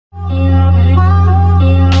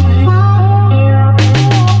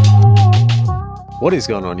What is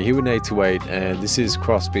going on? You're here with 828 and this is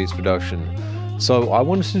Crossbeats Production. So I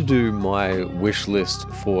wanted to do my wish list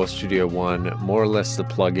for Studio One, more or less the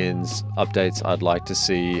plugins, updates I'd like to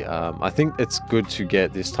see. I think it's good to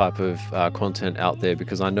get this type of content out there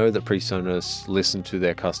because I know that PreSonus listen to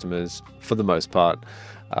their customers for the most part.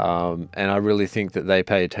 And I really think that they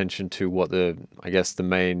pay attention to what the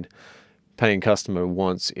main paying customer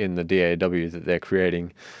wants in the DAW that they're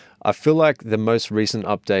creating. I feel like the most recent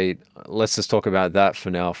update, let's just talk about that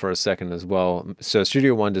for now for a second as well. So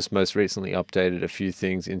Studio One just most recently updated a few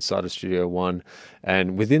things inside of Studio One,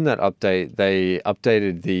 and within that update, they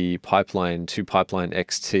updated the pipeline to Pipeline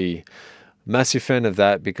XT. Massive fan of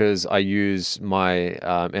that because I use my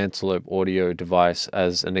Antelope audio device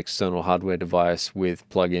as an external hardware device with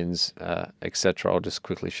plugins, etc. I'll just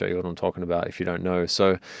quickly show you what I'm talking about if you don't know.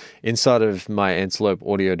 So inside of my Antelope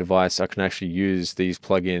audio device, I can actually use these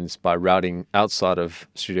plugins by routing outside of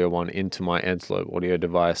Studio One into my Antelope audio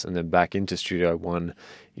device and then back into Studio One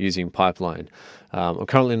using Pipeline. I'm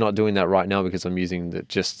currently not doing that right now because I'm using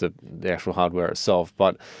just the actual hardware itself,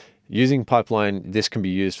 but using Pipeline, this can be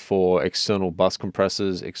used for external bus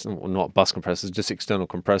compressors, not bus compressors, just external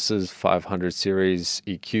compressors, 500 series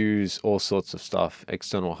EQs, all sorts of stuff,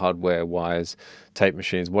 external hardware, wires, tape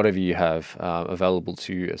machines, whatever you have available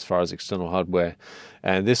to you as far as external hardware.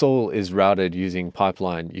 And this all is routed using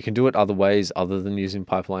Pipeline. You can do it other ways other than using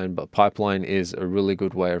Pipeline, but Pipeline is a really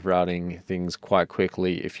good way of routing things quite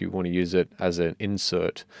quickly if you want to use it as an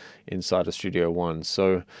insert inside of Studio One.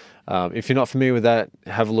 So if you're not familiar with that,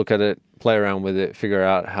 have a look at it, play around with it, figure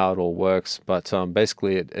out how it all works. But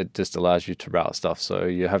basically it just allows you to route stuff. So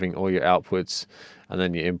you're having all your outputs and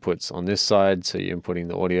then your inputs on this side, so you're inputting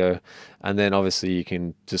the audio, and then obviously you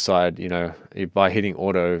can decide, you know, by hitting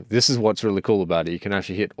auto, this is what's really cool about it, you can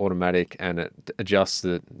actually hit automatic and it adjusts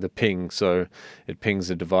the ping, so it pings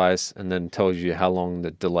the device and then tells you how long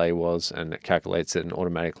the delay was and it calculates it and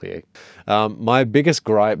automatically. My biggest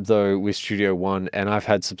gripe though with Studio One, and I've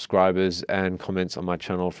had subscribers and comments on my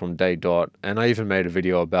channel from day dot, and I even made a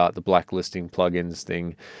video about the Blacklisting Plugins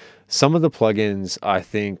thing. Some of the plugins,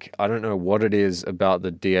 I don't know what it is about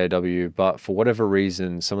the DAW, but for whatever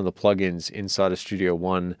reason, some of the plugins inside of Studio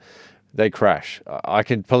One, they crash. I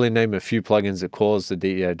can probably name a few plugins that cause the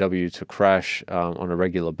DAW to crash on a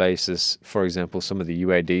regular basis. For example, some of the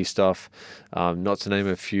UAD stuff, not to name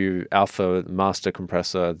a few, Alpha Master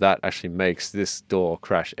Compressor, that actually makes this DAW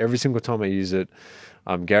crash. Every single time I use it,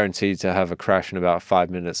 I'm guaranteed to have a crash in about 5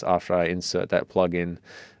 minutes after I insert that plugin.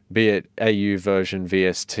 Be it AU version,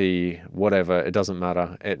 VST, whatever, it doesn't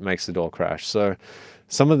matter. It makes the DAW crash. So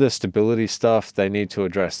some of the stability stuff, they need to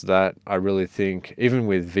address that. I really think, even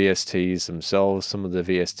with VSTs themselves, some of the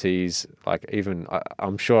VSTs, like even,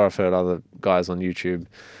 I'm sure I've heard other guys on YouTube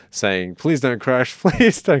saying, please don't crash,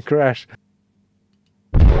 please don't crash.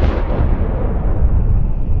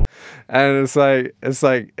 And it's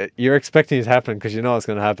like you're expecting it to happen because you know it's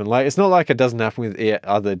going to happen. Like, it's not like it doesn't happen with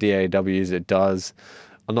other DAWs, it does.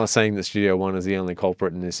 I'm not saying that Studio One is the only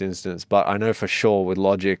culprit in this instance, but I know for sure with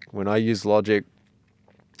Logic, when I use Logic,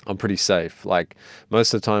 I'm pretty safe. Like,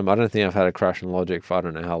 most of the time, I don't think I've had a crash in Logic for I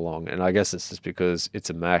don't know how long. And I guess it's just because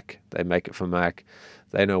it's a Mac. They make it for Mac.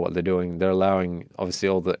 They know what they're doing. They're allowing, obviously,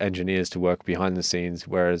 all the engineers to work behind the scenes,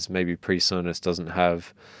 whereas maybe PreSonus doesn't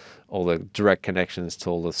have all the direct connections to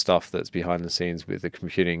all the stuff that's behind the scenes with the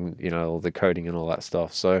computing, you know, all the coding and all that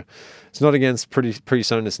stuff. So it's not against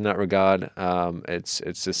PreSonus in that regard. It's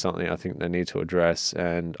just something I think they need to address,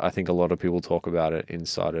 and I think a lot of people talk about it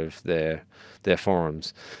inside of their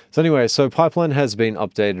forums. So anyway, so Pipeline has been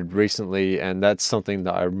updated recently, and that's something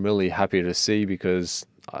that I'm really happy to see because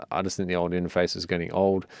I just think the old interface is getting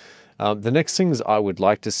old. The next things I would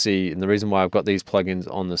like to see, and the reason why I've got these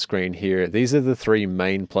plugins on the screen here, these are the three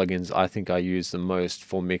main plugins I think I use the most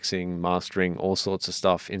for mixing, mastering, all sorts of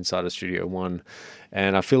stuff inside of Studio One.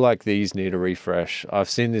 And I feel like these need a refresh. I've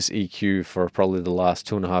seen this EQ for probably the last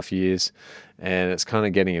 2.5 years, and it's kind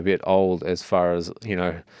of getting a bit old as far as, you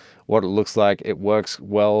know, what it looks like. It works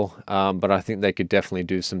well, but I think they could definitely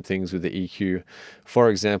do some things with the EQ. For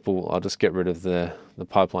example, I'll just get rid of the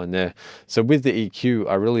pipeline there. So with the EQ,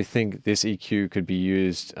 I really think this EQ could be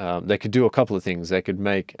used, they could do a couple of things. They could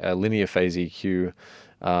make a linear phase EQ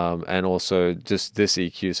and also just this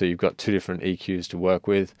EQ, so you've got two different EQs to work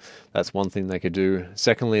with. That's one thing they could do.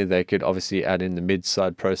 Secondly, they could obviously add in the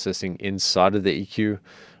mid-side processing inside of the EQ,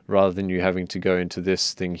 rather than you having to go into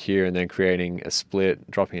this thing here and then creating a split,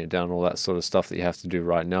 dropping it down, all that sort of stuff that you have to do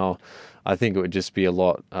right now. I think it would just be a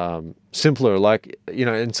lot simpler. Like, you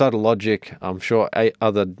know, inside of Logic, I'm sure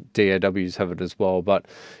other DAWs have it as well, but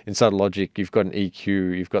inside of Logic, you've got an EQ,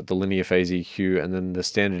 you've got the linear phase EQ, and then the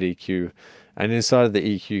standard EQ. And inside of the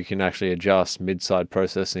EQ, you can actually adjust mid-side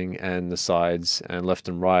processing and the sides and left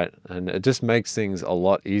and right. And it just makes things a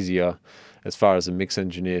lot easier as far as a mix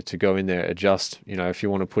engineer to go in there, adjust, you know, if you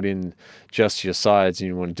want to put in just your sides and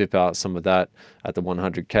you want to dip out some of that at the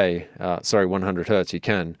 100 Hertz, you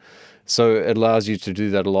can. So it allows you to do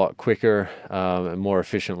that a lot quicker and more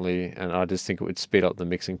efficiently, and I just think it would speed up the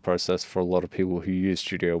mixing process for a lot of people who use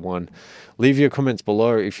Studio One. Leave your comments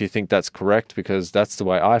below if you think that's correct, because that's the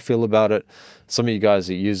way I feel about it. Some of you guys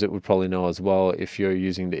that use it would probably know as well. If you're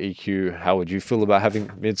using the EQ, how would you feel about having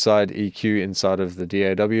mid-side EQ inside of the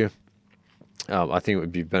DAW? I think it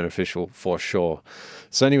would be beneficial for sure.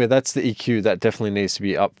 So anyway, that's the EQ. That definitely needs to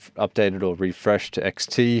be updated or refreshed to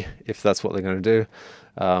XT if that's what they're going to do.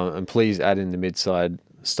 And please add in the mid-side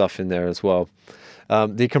stuff in there as well.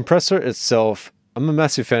 The compressor itself, I'm a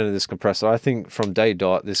massive fan of this compressor. I think from day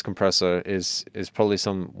dot, this compressor is probably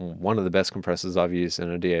one of the best compressors I've used in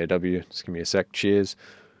a DAW. Just give me a sec. Cheers.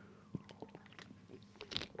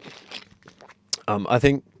 I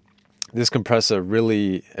think this compressor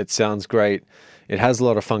really, it sounds great. It has a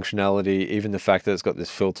lot of functionality. Even the fact that it's got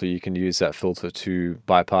this filter, you can use that filter to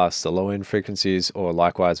bypass the low end frequencies, or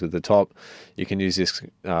likewise with the top. You can use this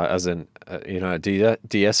as an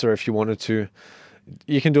de-esser if you wanted to.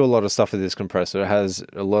 You can do a lot of stuff with this compressor. It has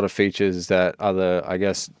a lot of features that other, I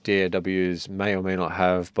guess, DAWs may or may not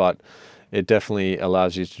have, but it definitely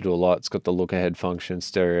allows you to do a lot. It's got the look ahead function,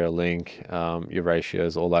 stereo link, your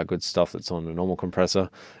ratios, all that good stuff that's on a normal compressor,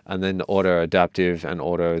 and then the auto adaptive and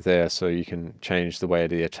auto there, so you can change the way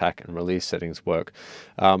the attack and release settings work.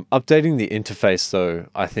 Updating the interface though,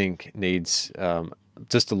 I think needs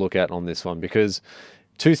just to look at on this one, because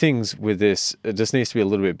two things with this: it just needs to be a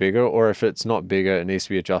little bit bigger, or if it's not bigger, it needs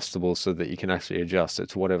to be adjustable so that you can actually adjust it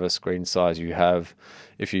to whatever screen size you have.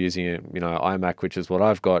 If you're using it, iMac, which is what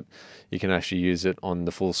I've got, you can actually use it on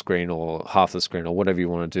the full screen or half the screen or whatever you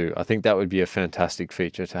want to do. I think that would be a fantastic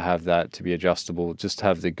feature to have that to be adjustable, just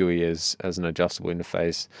have the GUI as an adjustable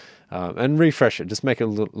interface, and refresh it, just make it a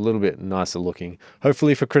little bit nicer looking.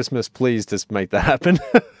 Hopefully for Christmas, please just make that happen.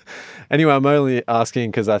 Anyway, I'm only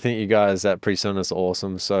asking because I think you guys at PreSonus are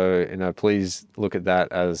awesome, so please look at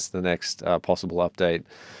that as the next possible update.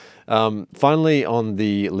 Finally, on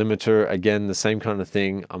the limiter, again, the same kind of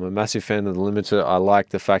thing. I'm a massive fan of the limiter. I like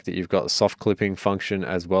the fact that you've got the soft clipping function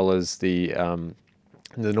as well as the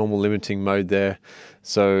normal limiting mode there.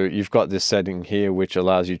 So you've got this setting here which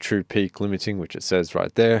allows you true peak limiting, which it says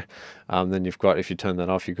right there. Then you've got, if you turn that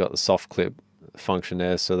off, you've got the soft clip function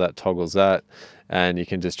there, so that toggles that, and you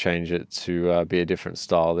can just change it to be a different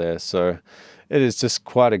style there. So it is just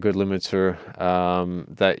quite a good limiter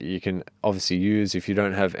that you can obviously use if you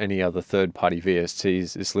don't have any other third-party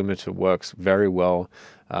VSTs. This limiter works very well.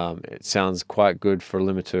 It sounds quite good for a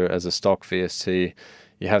limiter as a stock VST.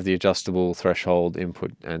 You have the adjustable threshold,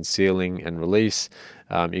 input and ceiling and release.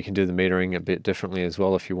 You can do the metering a bit differently as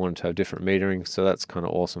well if you want to have different metering, so that's kind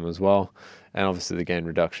of awesome as well. And obviously the gain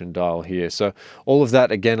reduction dial here. So all of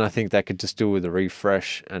that, again, I think that could just do with a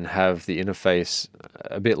refresh and have the interface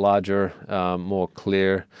a bit larger, more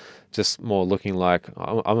clear, just more looking like,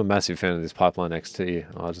 I'm a massive fan of this Pipeline XT.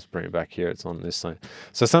 I'll just bring it back here, it's on this side.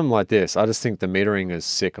 So something like this, I just think the metering is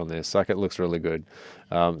sick on this, like it looks really good.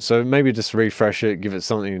 So maybe just refresh it, give it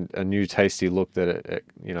something, a new tasty look that it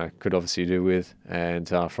could obviously do with, and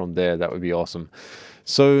from there, that would be awesome.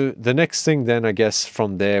 So the next thing then, I guess,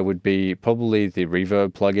 from there would be probably the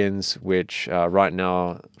reverb plugins, which right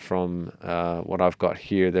now from what I've got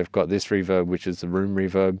here, they've got this reverb, which is the room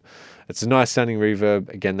reverb. It's a nice sounding reverb.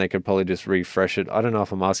 Again, they could probably just refresh it. I don't know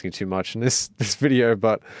if I'm asking too much in this video,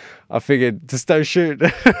 but I figured, just don't shoot.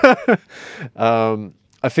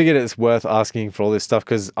 I figured it's worth asking for all this stuff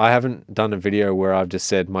because I haven't done a video where I've just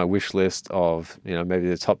said my wish list of, maybe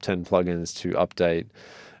the top 10 plugins to update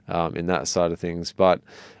in that side of things. But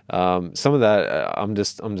some of that, I'm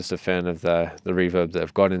just a fan of the reverb that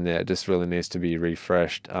I've got in there. It just really needs to be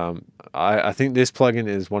refreshed. I think this plugin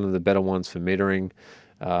is one of the better ones for metering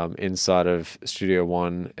inside of Studio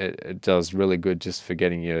One. It does really good just for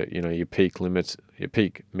getting your peak limit, your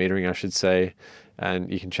peak metering, I should say.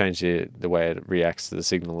 And you can change the way it reacts to the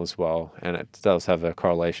signal as well. And it does have a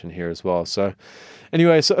correlation here as well. So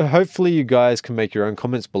anyway, so hopefully you guys can make your own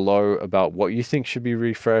comments below about what you think should be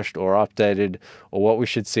refreshed or updated, or what we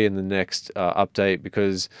should see in the next update,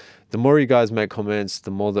 because the more you guys make comments,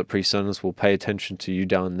 the more that PreSonus will pay attention to you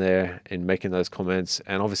down there in making those comments,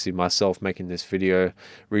 and obviously myself making this video,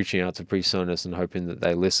 reaching out to PreSonus and hoping that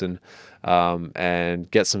they listen and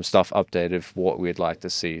get some stuff updated for what we'd like to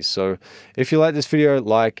see. So if you like this video,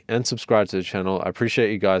 like and subscribe to the channel. I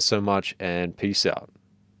appreciate you guys so much, and peace out.